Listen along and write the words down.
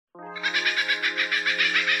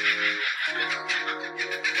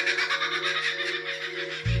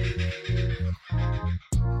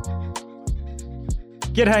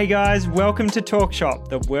G'day guys, welcome to Talk Shop,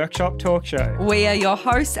 the workshop talk show. We are your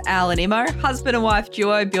hosts, Al and Imo, husband and wife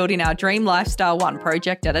duo building our dream lifestyle one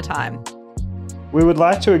project at a time. We would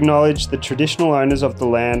like to acknowledge the traditional owners of the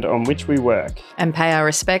land on which we work. And pay our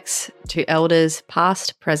respects to elders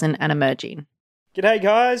past, present and emerging. G'day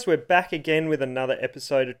guys, we're back again with another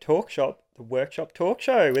episode of Talk Shop, the workshop talk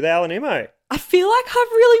show with Al and Imo. I feel like I've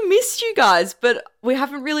really missed you guys, but we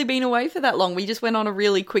haven't really been away for that long. We just went on a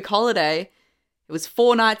really quick holiday. It was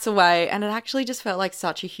 4 nights away and it actually just felt like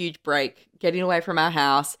such a huge break, getting away from our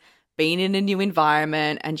house, being in a new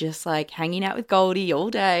environment and just like hanging out with Goldie all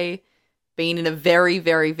day, being in a very,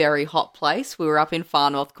 very, very hot place. We were up in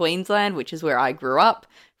far north Queensland, which is where I grew up.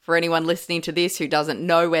 For anyone listening to this who doesn't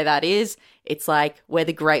know where that is, it's like where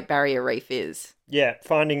the Great Barrier Reef is. Yeah,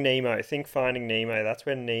 Finding Nemo. Think Finding Nemo. That's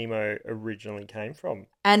where Nemo originally came from.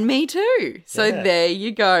 And me too. So There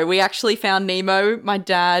you go. We actually found Nemo. My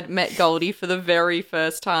dad met Goldie for the very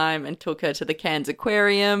first time and took her to the Cairns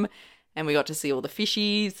Aquarium and we got to see all the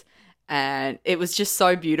fishies. And it was just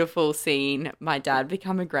so beautiful seeing my dad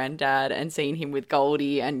become a granddad and seeing him with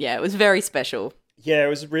Goldie. And yeah, it was very special. Yeah, it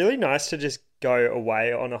was really nice to just go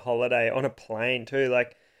away on a holiday, on a plane too.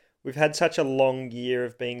 Like, we've had such a long year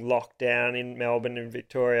of being locked down in Melbourne and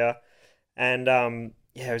Victoria. And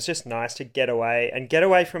yeah, it was just nice to get away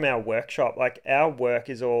from our workshop. Like, our work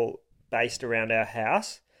is all based around our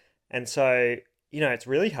house. And so, you know, it's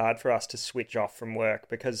really hard for us to switch off from work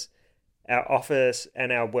because our office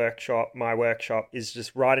and our workshop, my workshop, is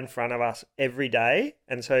just right in front of us every day.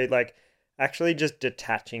 And so, like, actually just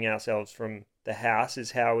detaching ourselves from the house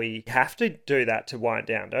is how we have to do that to wind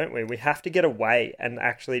down, don't we? We have to get away and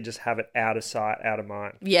actually just have it out of sight, out of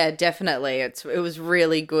mind. Yeah, definitely. It was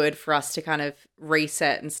really good for us to kind of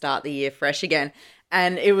reset and start the year fresh again.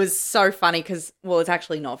 And it was so funny because, well, it's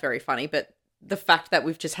actually not very funny, but the fact that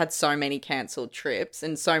we've just had so many cancelled trips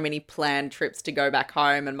and so many planned trips to go back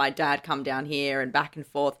home and my dad come down here and back and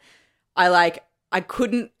forth, I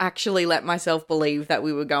couldn't actually let myself believe that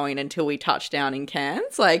we were going until we touched down in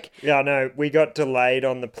Cairns. Yeah, no, we got delayed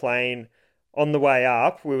on the plane on the way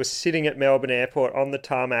up. We were sitting at Melbourne Airport on the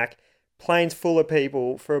tarmac, planes full of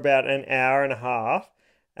people for about an hour and a half.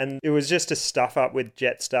 And it was just a stuff up with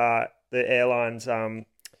Jetstar, the airline's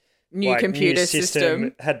new computer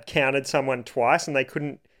system had counted someone twice and they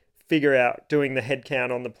couldn't figure out doing the head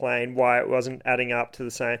count on the plane why it wasn't adding up to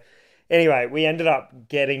the same. Anyway, we ended up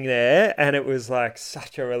getting there and it was like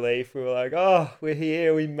such a relief. We were like, oh, we're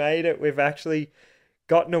here. We made it. We've actually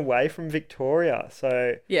gotten away from Victoria.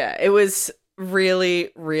 So yeah, it was really,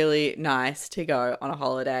 really nice to go on a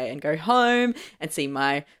holiday and go home and see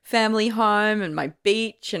my family home and my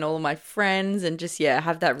beach and all of my friends and just, yeah,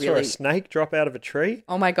 have that really... Saw a snake drop out of a tree.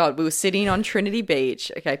 Oh my God, we were sitting on Trinity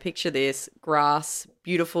Beach. Okay, picture this. Grass,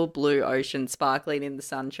 beautiful blue ocean sparkling in the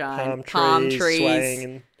sunshine. Palm trees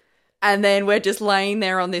swaying and then we're just laying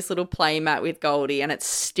there on this little play mat with Goldie and it's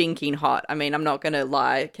stinking hot. I mean, I'm not going to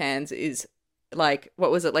lie. Cairns is like, what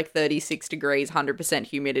was it, like 36 degrees, 100%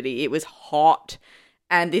 humidity. It was hot.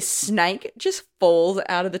 And this snake just falls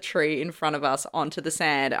out of the tree in front of us onto the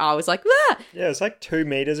sand. I was like, ah! Yeah, it was like 2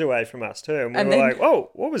 meters away from us too. And we were like, whoa,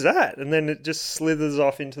 what was that? And then it just slithers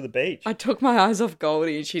off into the beach. I took my eyes off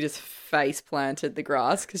Goldie and she just face planted the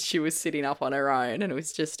grass because she was sitting up on her own and it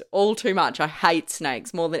was just all too much. I hate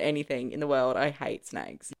snakes more than anything in the world. I hate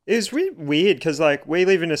snakes. It was really weird because, like, we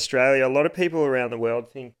live in Australia. A lot of people around the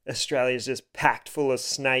world think Australia is just packed full of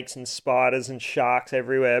snakes and spiders and sharks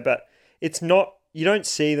everywhere, but it's not. You don't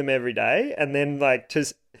see them every day, and then like to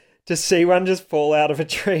see one just fall out of a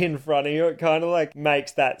tree in front of you, it kind of like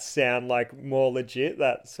makes that sound like more legit.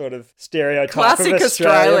 That sort of stereotype classic of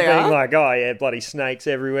Australia being like, oh yeah, bloody snakes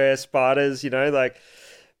everywhere, spiders, you know, like.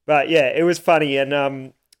 But yeah, it was funny,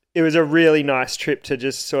 and it was a really nice trip to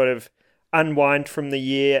just sort of unwind from the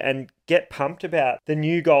year and get pumped about the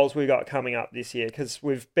new goals we got coming up this year, because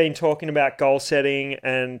we've been talking about goal setting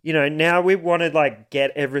and, you know, now we want to like get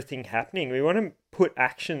everything happening. We want to put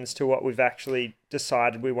actions to what we've actually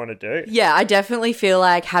decided we want to do. Yeah, I definitely feel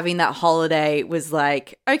like having that holiday was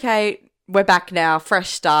like, okay, we're back now,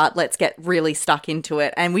 fresh start, let's get really stuck into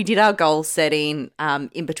it. And we did our goal setting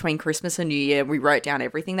in between Christmas and New Year. We wrote down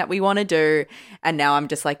everything that we want to do and now I'm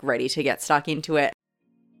just like ready to get stuck into it.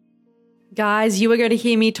 Guys, you are going to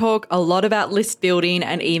hear me talk a lot about list building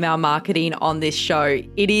and email marketing on this show.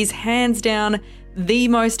 It is hands down the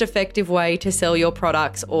most effective way to sell your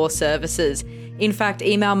products or services. In fact,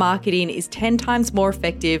 email marketing is 10 times more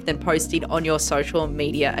effective than posting on your social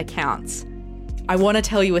media accounts. I want to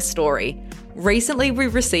tell you a story. Recently, we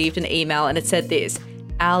received an email and it said this: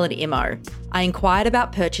 Al and Imo. I inquired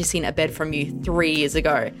about purchasing a bed from you 3 years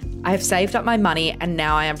ago. I have saved up my money and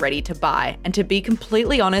now I am ready to buy. And to be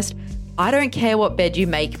completely honest, I don't care what bed you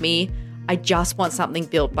make me. I just want something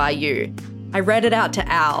built by you. I read it out to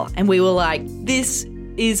Al and we were like, this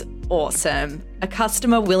is awesome. A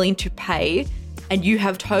customer willing to pay and you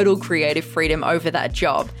have total creative freedom over that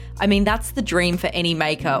job. I mean, that's the dream for any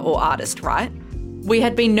maker or artist, right? We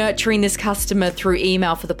had been nurturing this customer through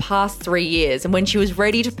email for the past 3 years, and when she was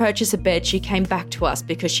ready to purchase a bed, she came back to us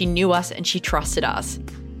because she knew us and she trusted us.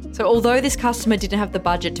 So although this customer didn't have the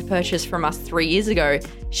budget to purchase from us 3 years ago,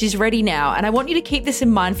 she's ready now, and I want you to keep this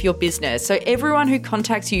in mind for your business. So everyone who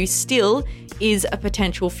contacts you still is a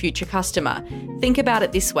potential future customer. Think about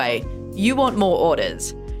it this way. You want more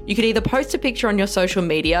orders. You could either post a picture on your social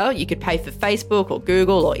media, you could pay for Facebook or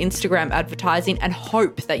Google or Instagram advertising and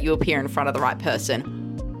hope that you appear in front of the right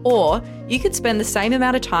person. Or you could spend the same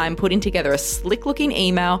amount of time putting together a slick looking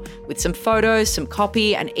email with some photos, some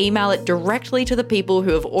copy, and email it directly to the people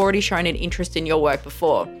who have already shown an interest in your work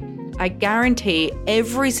before. I guarantee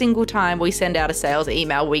every single time we send out a sales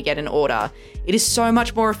email, we get an order. It is so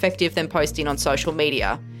much more effective than posting on social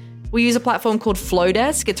media. We use a platform called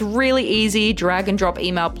Flowdesk. It's a really easy drag and drop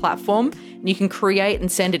email platform, and you can create and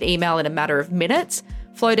send an email in a matter of minutes.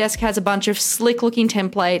 Flowdesk has a bunch of slick looking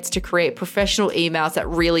templates to create professional emails that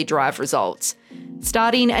really drive results.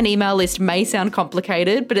 Starting an email list may sound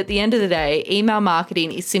complicated, but at the end of the day, email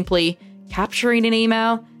marketing is simply capturing an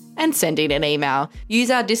email and sending an email.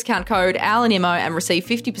 Use our discount code ALANIMO and receive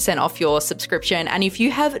 50% off your subscription. And if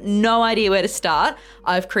you have no idea where to start,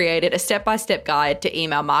 I've created a step-by-step guide to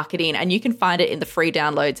email marketing, and you can find it in the free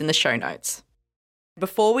downloads in the show notes.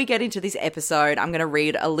 Before we get into this episode, I'm going to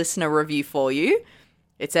read a listener review for you.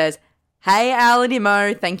 It says, "Hey Al and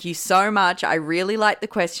Imo, thank you so much. I really like the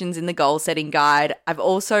questions in the goal setting guide. I've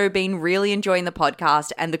also been really enjoying the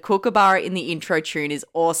podcast, and the kookaburra in the intro tune is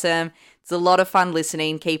awesome. It's a lot of fun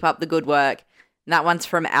listening. Keep up the good work." And that one's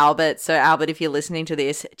from Albert. So Albert, if you're listening to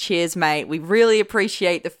this, cheers, mate. We really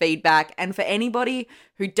appreciate the feedback. And for anybody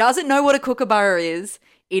who doesn't know what a kookaburra is,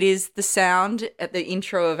 it is the sound at the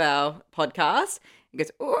intro of our podcast. It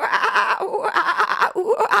goes, "Ooh-ah, ooh-ah,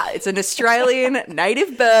 ooh-ah." It's an Australian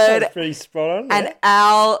native bird. That's pretty spot on. And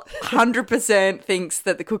Al 100% thinks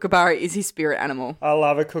that the kookaburra is his spirit animal. I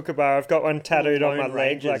love a kookaburra. I've got one tattooed on my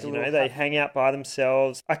leg. Rangers, They hang out by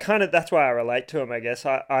themselves. That's why I relate to them, I guess.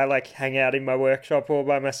 I like hang out in my workshop all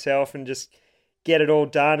by myself and just get it all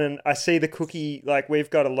done. And I see the cookie, we've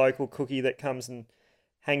got a local cookie that comes and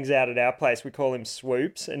hangs out at our place. We call him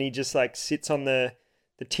Swoops, and he just sits on the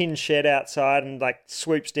tin shed outside and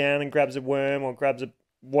swoops down and grabs a worm or grabs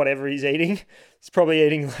whatever he's eating. He's probably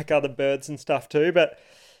eating other birds and stuff too. But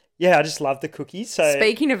yeah, I just love the cookies. So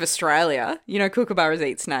speaking of Australia, kookaburras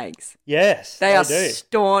eat snakes. Yes, they are do.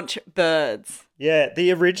 Staunch birds. Yeah,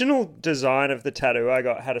 the original design of the tattoo I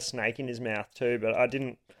got had a snake in his mouth too, but I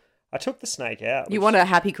took the snake out. You want a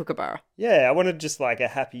happy kookaburra? Yeah, I wanted just a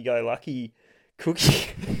happy-go-lucky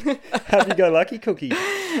cookie. Happy-go-lucky cookie.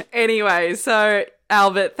 Anyway, so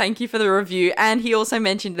Albert, thank you for the review. And he also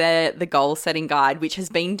mentioned there the goal setting guide, which has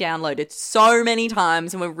been downloaded so many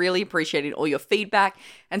times, and we're really appreciating all your feedback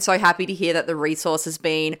and so happy to hear that the resource has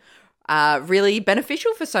been really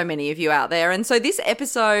beneficial for so many of you out there. And so this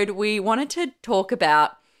episode, we wanted to talk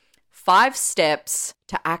about 5 steps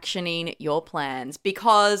to actioning your plans,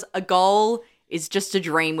 because a goal is just a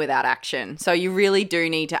dream without action. So you really do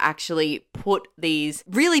need to actually put these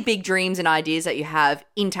really big dreams and ideas that you have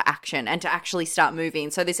into action and to actually start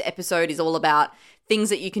moving. So this episode is all about things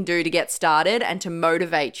that you can do to get started and to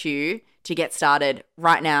motivate you to get started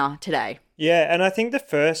right now, today. Yeah, and I think the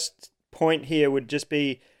first point here would just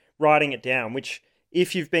be writing it down, which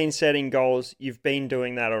if you've been setting goals, you've been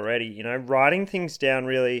doing that already. Writing things down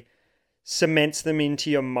really cements them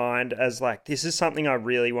into your mind as this is something I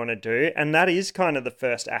really want to do. And that is kind of the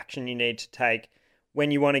first action you need to take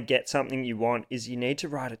when you want to get something you want, is you need to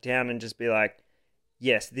write it down and just be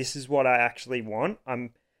yes, this is what I actually want.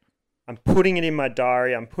 I'm putting it in my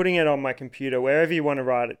diary. I'm putting it on my computer, wherever you want to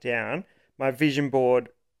write it down, my vision board,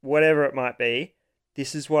 whatever it might be.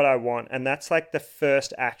 This is what I want. And that's the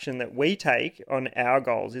first action that we take on our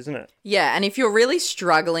goals, isn't it? Yeah. And if you're really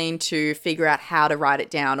struggling to figure out how to write it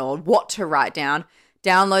down or what to write down,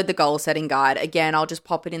 download the goal setting guide. Again, I'll just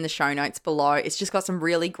pop it in the show notes below. It's just got some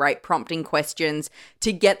really great prompting questions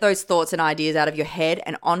to get those thoughts and ideas out of your head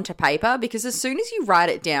and onto paper, because as soon as you write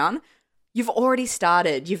it down, you've already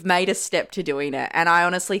started. You've made a step to doing it. And I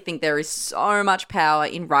honestly think there is so much power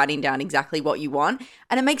in writing down exactly what you want.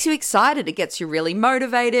 And it makes you excited. It gets you really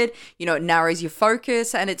motivated. It narrows your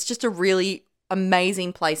focus. And it's just a really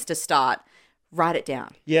amazing place to start. write it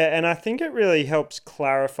down. Yeah, and I think it really helps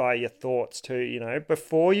clarify your thoughts too, you know,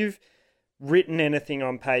 before you've written anything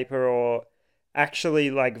on paper or actually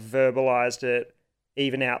like verbalized it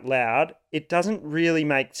even out loud, it doesn't really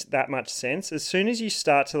make that much sense. As soon as you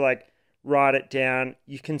start to like write it down,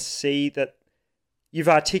 you can see that you've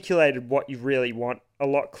articulated what you really want a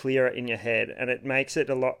lot clearer in your head, and it makes it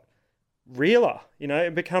a lot realer. You know,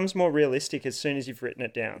 it becomes more realistic as soon as you've written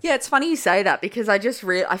it down. Yeah, it's funny you say that because I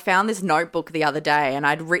found this notebook the other day and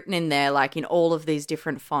I'd written in there like in all of these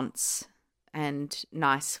different fonts and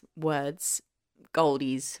nice words,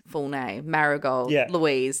 Goldie's full name, Marigold,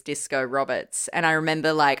 Louise, Disco Roberts. And I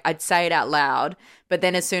remember like I'd say it out loud, but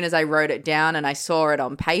then as soon as I wrote it down and I saw it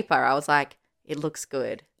on paper, I was like, it looks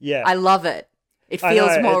good. Yeah. I love it. It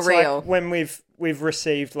feels more it's real. Like when we've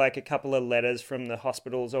received like a couple of letters from the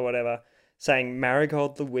hospitals or whatever saying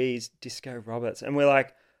Marigold Louise Disco Roberts, and we're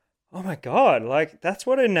like, oh my God, like that's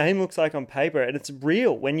what her name looks like on paper, and it's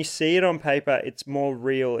real. When you see it on paper, it's more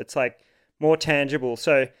real. It's like more tangible.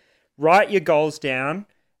 So write your goals down,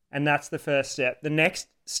 and that's the first step. The next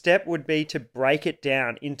step would be to break it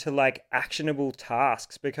down into like actionable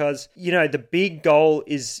tasks, because, you know, the big goal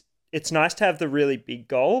is, it's nice to have the really big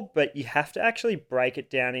goal, but you have to actually break it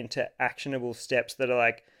down into actionable steps that are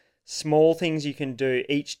like small things you can do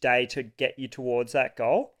each day to get you towards that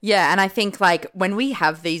goal. Yeah, and I think like when we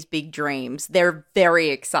have these big dreams, they're very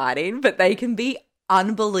exciting, but they can be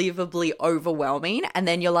unbelievably overwhelming. And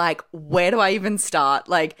then you're like, where do I even start?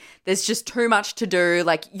 Like, there's just too much to do.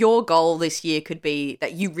 Like, your goal this year could be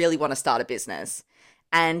that you really want to start a business.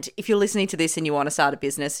 And if you're listening to this and you want to start a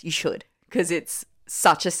business, you should, because it's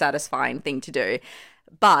such a satisfying thing to do.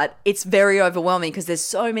 But it's very overwhelming because there's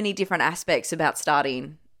so many different aspects about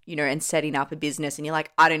starting, you know, and setting up a business, and you're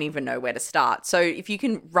like, I don't even know where to start. So if you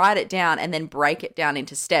can write it down and then break it down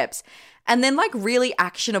into steps, and then like really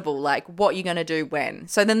actionable, like what you're going to do when.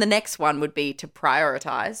 So then the next one would be to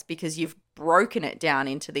prioritize, because you've broken it down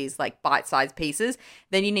into these like bite-sized pieces.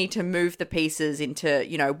 Then you need to move the pieces into,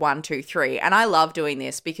 you know, 1, 2, 3. And I love doing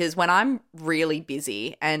this because when I'm really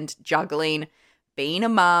busy and juggling being a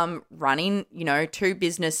mum, running, you know, 2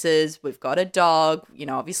 businesses, we've got a dog, you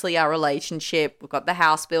know, obviously our relationship, we've got the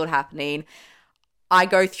house build happening. I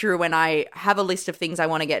go through and I have a list of things I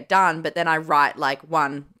want to get done, but then I write like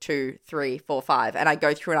 1, 2, 3, 4, 5, and I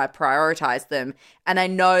go through and I prioritize them. And I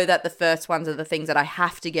know that the first ones are the things that I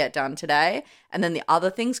have to get done today, and then the other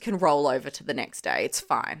things can roll over to the next day. It's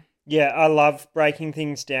fine. Yeah, I love breaking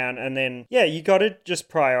things down, and then, yeah, you got to just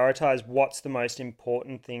prioritize what's the most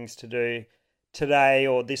important things to do today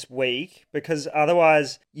or this week, because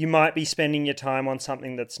otherwise you might be spending your time on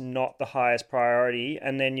something that's not the highest priority,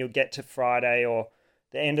 and then you'll get to Friday or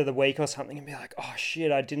the end of the week or something and be like, oh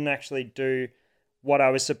shit, I didn't actually do what I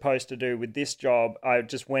was supposed to do with this job. I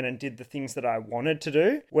just went and did the things that I wanted to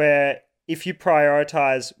do. Where if you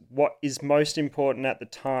prioritize what is most important at the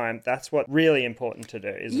time, that's what's really important to do,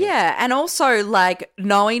 isn't it? Yeah, and also like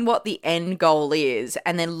knowing what the end goal is,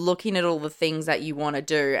 and then looking at all the things that you want to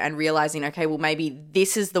do and realizing, okay, well, maybe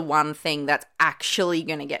this is the one thing that's actually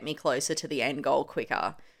going to get me closer to the end goal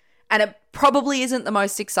quicker. And it probably isn't the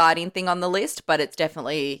most exciting thing on the list, but it's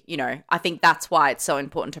definitely, you know, I think that's why it's so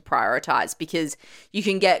important to prioritize, because you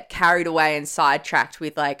can get carried away and sidetracked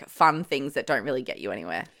with like fun things that don't really get you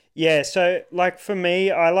anywhere. Yeah, so like for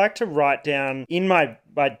me, I like to write down in my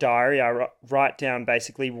diary, I write down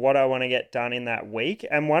basically what I want to get done in that week.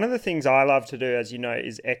 And one of the things I love to do, as you know,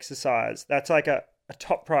 is exercise. That's like a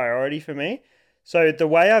top priority for me. So the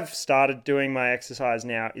way I've started doing my exercise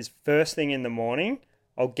now is first thing in the morning,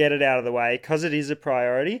 I'll get it out of the way because it is a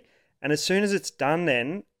priority. And as soon as it's done,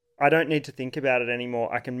 then I don't need to think about it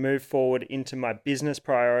anymore. I can move forward into my business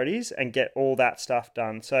priorities and get all that stuff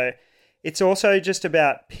done. So it's also just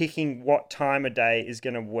about picking what time of day is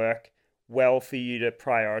going to work well for you to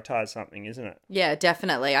prioritize something, isn't it? Yeah,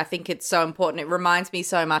 definitely. I think it's so important. It reminds me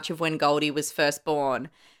so much of when Goldie was first born.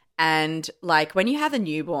 And like when you have a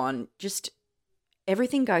newborn, just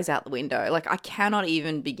everything goes out the window. Like I cannot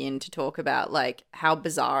even begin to talk about like how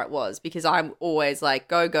bizarre it was, because I'm always like,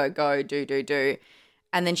 go, go, go, do.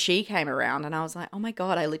 And then she came around and I was like, oh my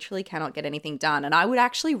God, I literally cannot get anything done. And I would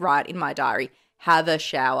actually write in my diary, have a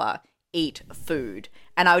shower, eat food.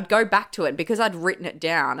 And I would go back to it because I'd written it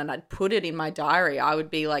down and I'd put it in my diary. I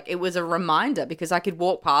would be like, it was a reminder, because I could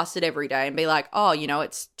walk past it every day and be like, oh, you know,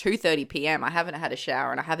 it's 2:30 p.m. I haven't had a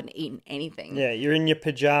shower and I haven't eaten anything. Yeah, you're in your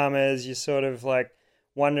pajamas. You're sort of like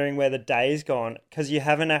wondering where the day's gone because you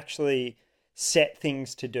haven't actually set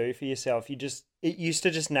things to do for yourself. It used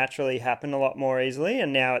to just naturally happen a lot more easily.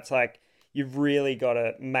 And now it's like, you've really got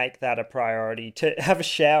to make that a priority to have a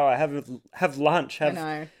shower, have lunch,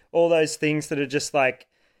 have all those things that are just like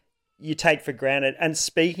you take for granted. And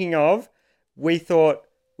speaking of, we thought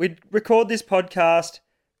we'd record this podcast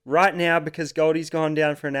right now because Goldie's gone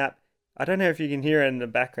down for a nap. I don't know if you can hear her in the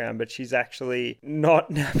background, but she's actually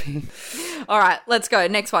not napping. All right, let's go.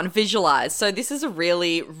 Next one, visualize. So this is a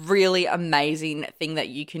really, really amazing thing that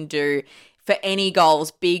you can do for any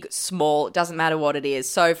goals, big, small, it doesn't matter what it is.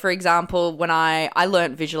 So for example, when I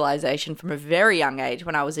learned visualization from a very young age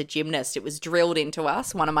when I was a gymnast, it was drilled into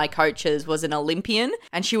us. One of my coaches was an Olympian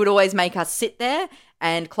and she would always make us sit there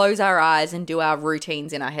and close our eyes and do our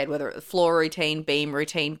routines in our head, whether it was floor routine, beam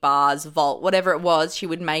routine, bars, vault, whatever it was. She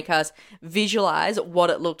would make us visualize what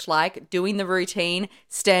it looked like, doing the routine,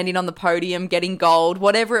 standing on the podium, getting gold,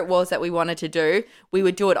 whatever it was that we wanted to do. We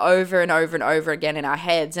would do it over and over and over again in our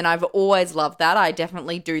heads. And I've always loved that. I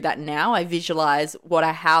definitely do that now. I visualize what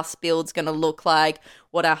our house build's going to look like,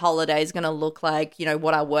 what our holiday is going to look like, you know,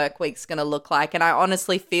 what our work week's going to look like. And I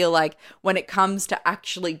honestly feel like when it comes to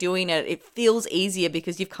actually doing it, it feels easier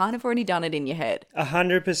because you've kind of already done it in your head.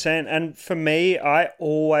 100%. And for me, I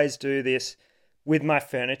always do this with my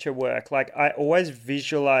furniture work. Like I always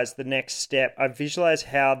visualize the next step. I visualize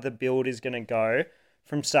how the build is going to go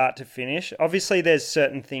from start to finish. Obviously, there's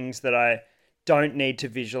certain things that I don't need to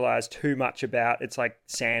visualize too much about. It's like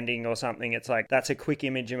sanding or something. It's like, that's a quick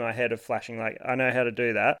image in my head of flashing. Like, I know how to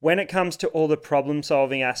do that. When it comes to all the problem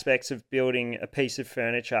solving aspects of building a piece of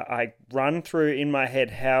furniture, I run through in my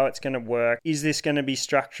head how it's going to work. Is this going to be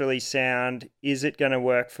structurally sound? Is it going to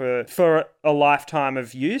work for a lifetime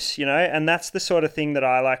of use, you know? And that's the sort of thing that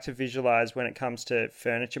I like to visualize when it comes to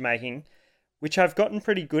furniture making, which I've gotten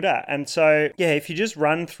pretty good at. And so, yeah, if you just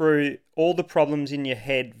run through all the problems in your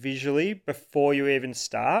head visually before you even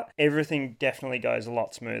start, everything definitely goes a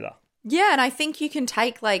lot smoother. Yeah, and I think you can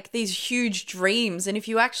take like these huge dreams, and if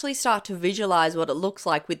you actually start to visualize what it looks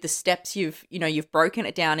like with the steps you've broken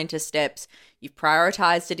it down into steps, you've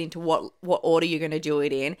prioritized it into what order you're going to do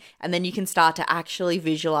it in, and then you can start to actually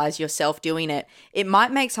visualize yourself doing it. It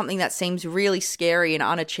might make something that seems really scary and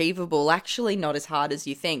unachievable actually not as hard as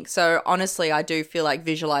you think. So honestly, I do feel like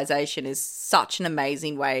visualization is such an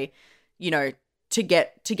amazing way, you know, to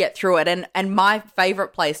get through it. And my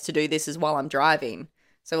favorite place to do this is while I'm driving.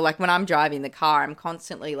 So like when I'm driving the car, I'm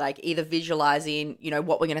constantly like either visualizing, you know,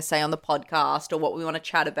 what we're going to say on the podcast or what we want to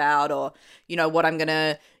chat about, or, you know, what I'm going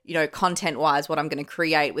to, you know, content wise, what I'm going to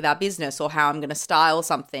create with our business, or how I'm going to style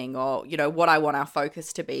something, or, you know, what I want our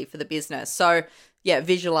focus to be for the business. So yeah,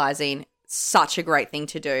 visualizing, such a great thing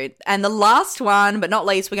to do. And the last one, but not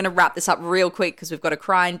least, we're going to wrap this up real quick because we've got a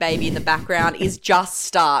crying baby in the background, is just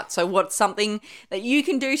start. So what's something that you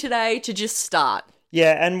can do today to just start?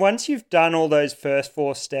 Yeah, and once you've done all those first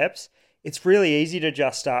 4 steps, it's really easy to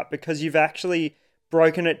just start because you've actually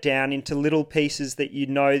broken it down into little pieces that you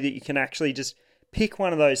know that you can actually just pick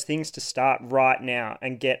one of those things to start right now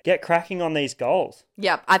and get cracking on these goals.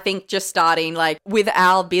 Yep, I think just starting, like with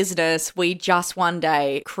our business, we just one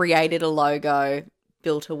day created a logo,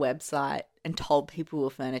 built a website, and told people we're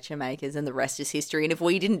furniture makers, and the rest is history. And if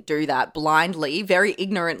we didn't do that blindly, very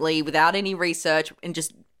ignorantly, without any research, and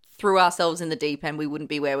just threw ourselves in the deep end, we wouldn't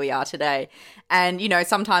be where we are today. And, you know,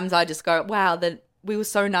 sometimes I just go, wow, that we were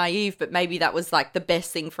so naive, but maybe that was like the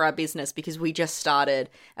best thing for our business because we just started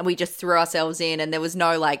and we just threw ourselves in, and there was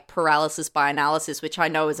no like paralysis by analysis, which I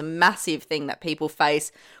know is a massive thing that people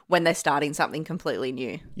face when they're starting something completely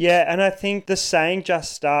new. Yeah, and I think the saying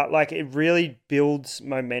just start, like it really builds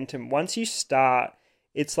momentum. Once you start,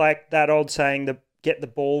 it's like that old saying, get the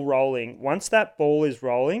ball rolling. Once that ball is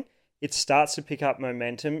rolling, it starts to pick up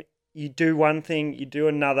momentum. You do one thing, you do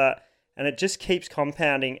another, and it just keeps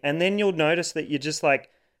compounding. And then you'll notice that you're just like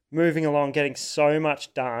moving along, getting so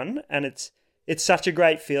much done. And it's such a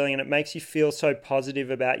great feeling, and it makes you feel so positive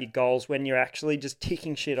about your goals when you're actually just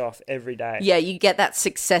ticking shit off every day. Yeah, you get that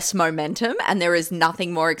success momentum, and there is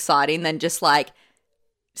nothing more exciting than just like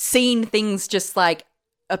seeing things just like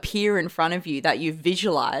appear in front of you that you've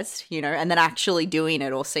visualized, you know, and then actually doing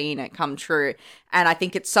it or seeing it come true. And I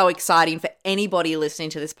think it's so exciting for anybody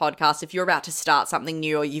listening to this podcast. If you're about to start something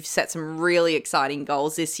new or you've set some really exciting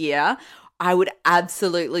goals this year, I would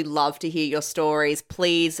absolutely love to hear your stories.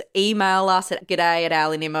 Please email us at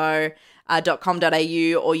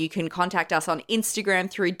g'day@alanimo.com.au, or you can contact us on Instagram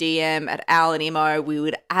through DM at alanimo. We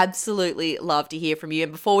would absolutely love to hear from you.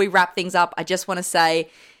 And before we wrap things up, I just want to say,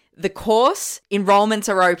 the course enrollments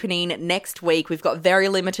are opening next week. We've got very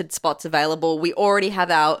limited spots available. We already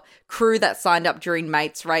have our crew that signed up during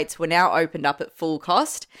Mates Rates. We're now opened up at full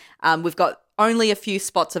cost. We've got only a few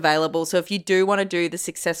spots available. So if you do want to do the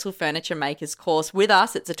Successful Furniture Makers course with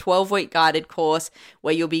us, it's a 12-week guided course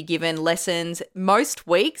where you'll be given lessons most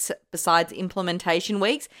weeks besides implementation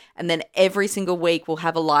weeks. And then every single week we'll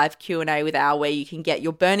have a live Q&A with Al where you can get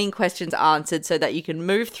your burning questions answered so that you can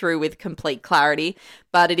move through with complete clarity.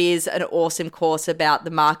 But it is an awesome course about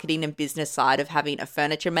the marketing and business side of having a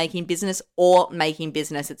furniture making business or making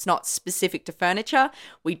business. It's not specific to furniture.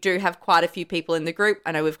 We do have quite a few people in the group.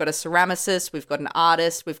 I know we've got a ceramicist, we've got an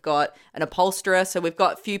artist, we've got an upholsterer. So we've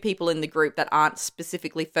got a few people in the group that aren't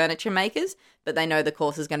specifically furniture makers, but they know the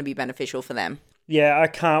course is going to be beneficial for them. Yeah, I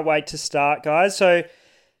can't wait to start, guys. So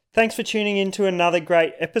thanks for tuning in to another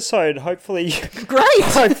great episode. Hopefully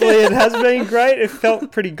it has been great. It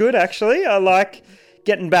felt pretty good, actually. I like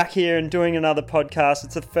getting back here and doing another podcast.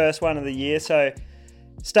 It's the first one of the year, so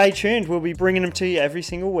stay tuned. We'll be bringing them to you every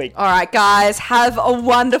single week. All right, guys, have a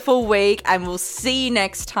wonderful week, and we'll see you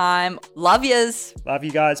next time. Love yous. Love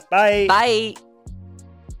you guys. Bye. Bye.